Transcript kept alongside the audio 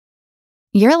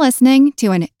You're listening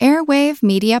to an Airwave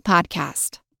Media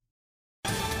Podcast.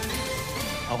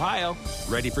 Ohio,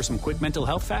 ready for some quick mental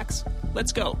health facts?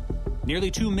 Let's go. Nearly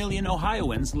 2 million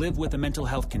Ohioans live with a mental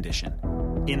health condition.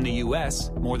 In the U.S.,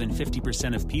 more than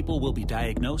 50% of people will be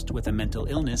diagnosed with a mental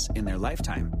illness in their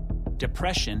lifetime.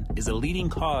 Depression is a leading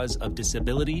cause of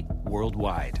disability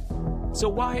worldwide. So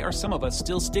why are some of us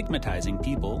still stigmatizing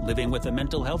people living with a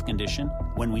mental health condition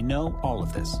when we know all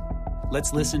of this?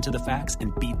 Let's listen to the facts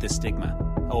and beat the stigma.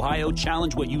 Ohio,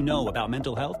 challenge what you know about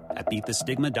mental health at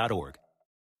beatthestigma.org.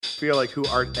 Feel like who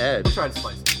art Ed? We'll try to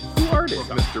spice it. Who art it?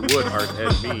 Mr. Wood art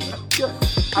Ed me.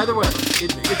 Either way,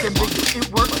 it's ambiguous.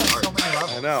 It works on so many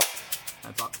levels. I know.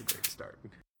 That's off to a great start.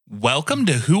 Welcome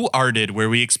to Who Arted, where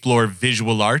we explore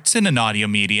visual arts in an audio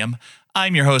medium.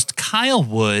 I'm your host, Kyle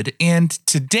Wood, and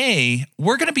today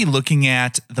we're going to be looking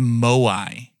at the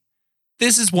Moai.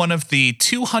 This is one of the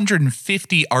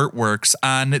 250 artworks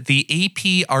on the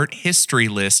AP Art History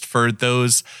list for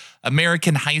those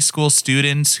American high school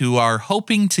students who are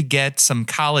hoping to get some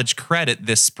college credit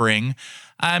this spring.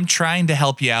 I'm trying to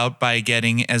help you out by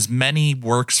getting as many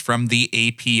works from the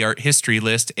AP Art History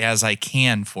list as I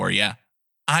can for you.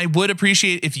 I would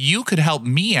appreciate if you could help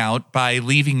me out by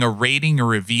leaving a rating or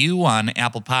review on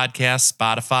Apple Podcasts,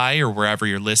 Spotify, or wherever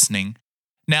you're listening.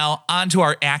 Now, on to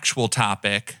our actual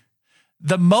topic.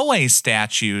 The Moai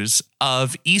statues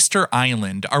of Easter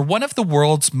Island are one of the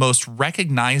world's most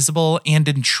recognizable and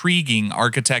intriguing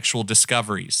architectural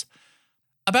discoveries.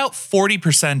 About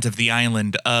 40% of the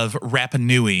island of Rapa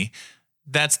Nui,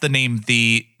 that's the name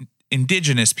the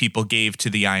indigenous people gave to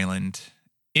the island.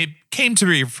 It came to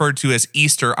be referred to as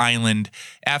Easter Island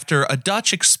after a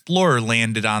Dutch explorer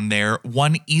landed on there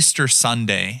one Easter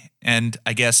Sunday, and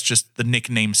I guess just the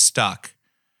nickname stuck.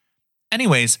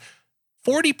 Anyways,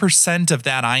 40% of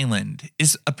that island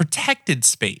is a protected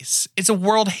space. It's a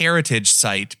World Heritage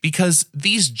Site because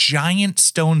these giant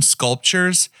stone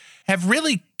sculptures have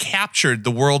really captured the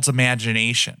world's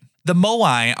imagination. The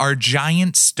Moai are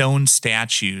giant stone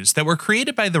statues that were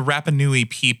created by the Rapa Nui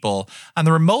people on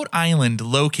the remote island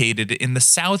located in the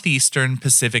southeastern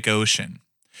Pacific Ocean.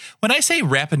 When I say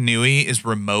Rapa Nui is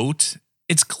remote,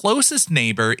 its closest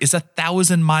neighbor is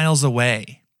 1,000 miles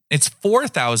away. It's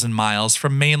 4,000 miles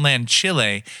from mainland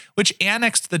Chile, which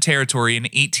annexed the territory in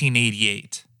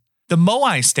 1888. The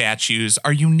Moai statues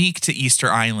are unique to Easter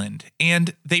Island,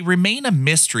 and they remain a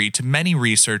mystery to many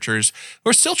researchers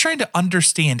who are still trying to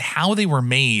understand how they were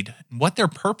made and what their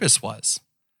purpose was.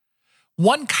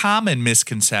 One common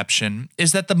misconception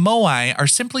is that the Moai are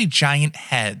simply giant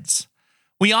heads.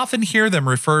 We often hear them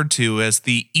referred to as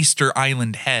the Easter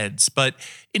Island heads, but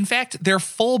in fact, they're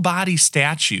full-body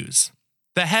statues.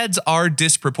 The heads are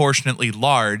disproportionately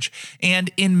large, and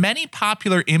in many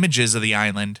popular images of the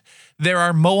island, there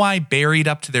are Moai buried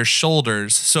up to their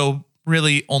shoulders, so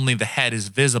really only the head is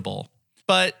visible.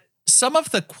 But some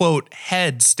of the, quote,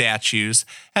 head statues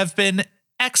have been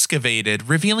excavated,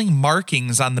 revealing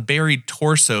markings on the buried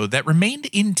torso that remained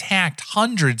intact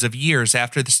hundreds of years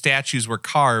after the statues were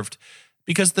carved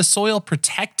because the soil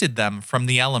protected them from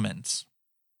the elements.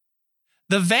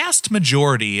 The vast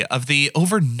majority of the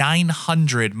over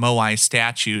 900 Moai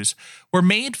statues were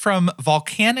made from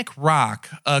volcanic rock,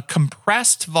 a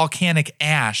compressed volcanic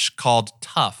ash called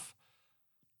tuff.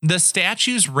 The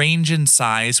statues range in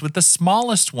size, with the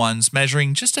smallest ones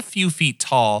measuring just a few feet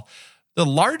tall. The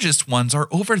largest ones are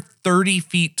over 30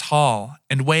 feet tall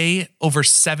and weigh over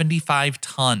 75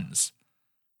 tons.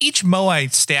 Each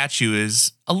Moai statue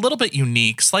is a little bit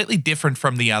unique, slightly different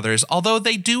from the others, although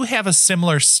they do have a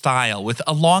similar style with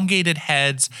elongated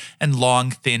heads and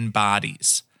long, thin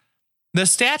bodies. The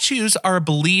statues are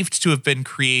believed to have been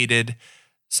created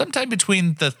sometime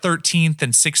between the 13th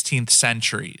and 16th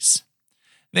centuries.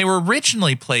 They were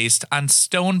originally placed on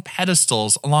stone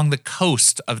pedestals along the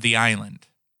coast of the island.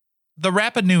 The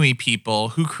Rapa Nui people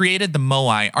who created the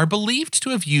Moai are believed to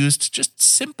have used just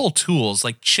simple tools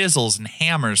like chisels and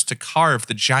hammers to carve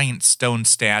the giant stone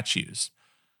statues.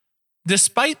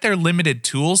 Despite their limited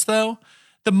tools, though,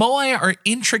 the Moai are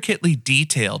intricately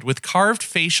detailed with carved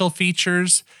facial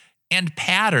features and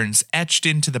patterns etched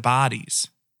into the bodies.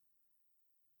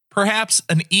 Perhaps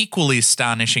an equally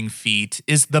astonishing feat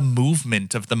is the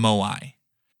movement of the Moai.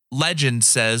 Legend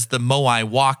says the Moai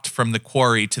walked from the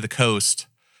quarry to the coast.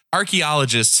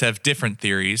 Archaeologists have different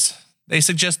theories. They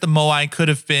suggest the Moai could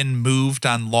have been moved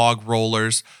on log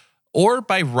rollers or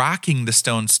by rocking the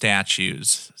stone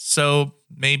statues, so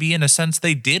maybe in a sense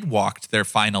they did walk to their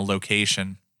final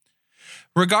location.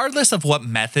 Regardless of what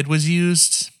method was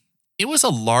used, it was a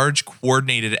large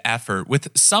coordinated effort,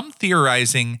 with some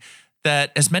theorizing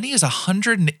that as many as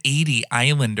 180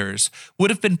 islanders would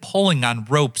have been pulling on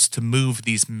ropes to move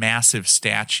these massive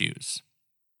statues.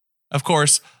 Of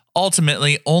course,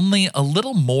 ultimately, only a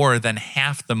little more than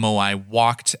half the Moai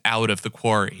walked out of the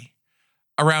quarry.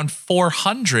 Around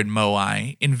 400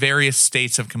 Moai in various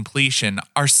states of completion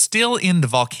are still in the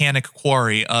volcanic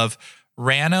quarry of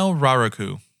Rano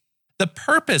Raraku. The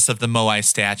purpose of the Moai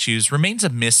statues remains a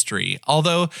mystery,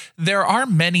 although there are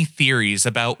many theories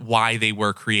about why they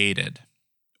were created.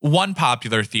 One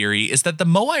popular theory is that the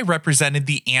Moai represented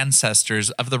the ancestors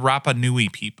of the Rapa Nui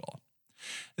people.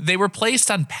 They were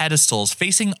placed on pedestals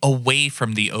facing away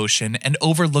from the ocean and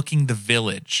overlooking the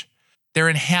village. They're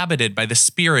inhabited by the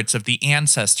spirits of the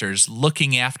ancestors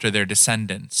looking after their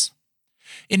descendants.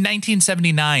 In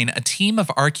 1979, a team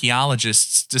of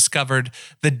archaeologists discovered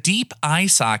the deep eye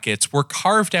sockets were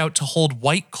carved out to hold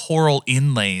white coral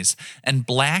inlays and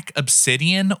black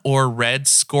obsidian or red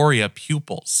scoria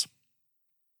pupils.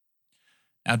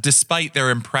 Now, despite their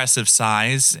impressive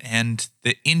size and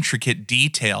the intricate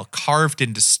detail carved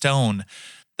into stone,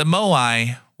 the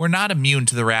Moai were not immune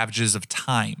to the ravages of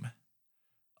time.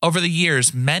 Over the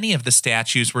years, many of the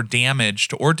statues were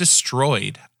damaged or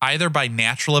destroyed, either by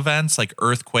natural events like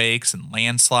earthquakes and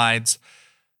landslides,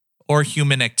 or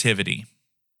human activity.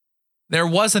 There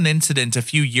was an incident a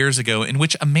few years ago in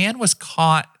which a man was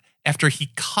caught after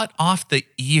he cut off the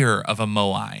ear of a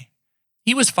Moai.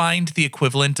 He was fined the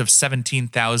equivalent of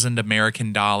 17,000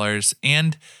 American dollars,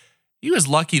 and he was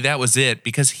lucky that was it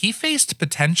because he faced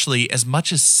potentially as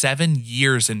much as 7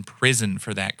 years in prison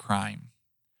for that crime.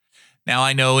 Now,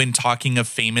 I know in talking of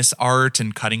famous art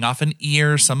and cutting off an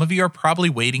ear, some of you are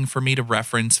probably waiting for me to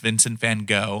reference Vincent van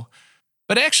Gogh.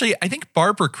 But actually, I think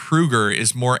Barbara Kruger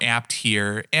is more apt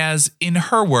here, as in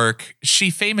her work,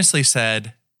 she famously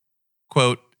said,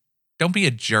 quote, "Don't be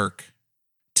a jerk."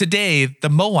 Today, the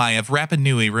Moai of Rapa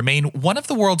Nui remain one of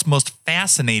the world's most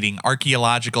fascinating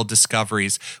archaeological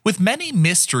discoveries, with many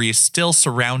mysteries still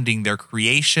surrounding their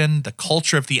creation, the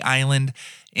culture of the island,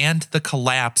 and the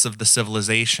collapse of the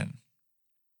civilization.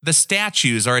 The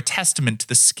statues are a testament to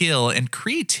the skill and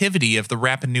creativity of the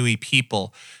Rapa Nui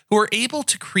people, who are able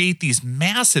to create these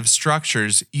massive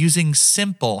structures using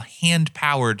simple,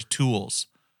 hand-powered tools.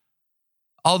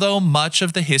 Although much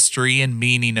of the history and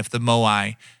meaning of the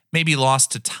Moai may be lost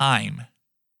to time,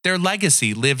 their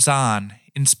legacy lives on,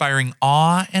 inspiring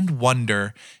awe and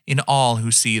wonder in all who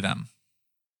see them.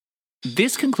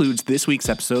 This concludes this week's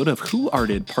episode of Who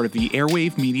Arted, part of the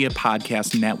Airwave Media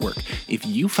Podcast Network. If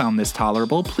you found this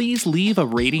tolerable, please leave a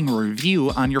rating or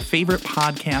review on your favorite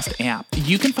podcast app.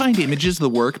 You can find images of the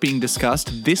work being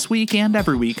discussed this week and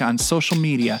every week on social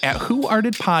media at Who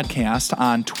Arted Podcast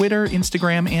on Twitter,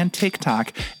 Instagram, and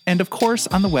TikTok, and of course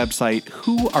on the website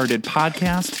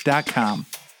whoartedpodcast.com.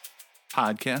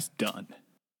 Podcast done.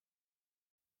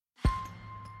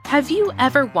 Have you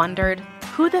ever wondered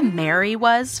who the Mary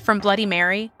was from Bloody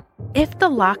Mary? If the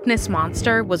Loch Ness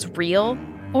Monster was real,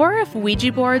 or if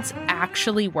Ouija boards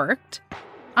actually worked?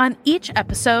 On each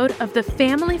episode of the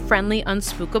family-friendly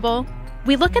Unspookable,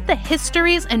 we look at the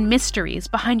histories and mysteries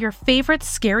behind your favorite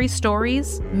scary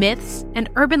stories, myths, and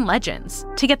urban legends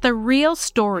to get the real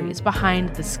stories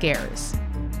behind the scares.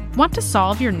 Want to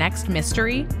solve your next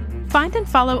mystery? Find and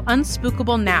follow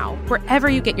Unspookable now wherever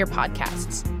you get your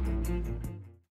podcasts.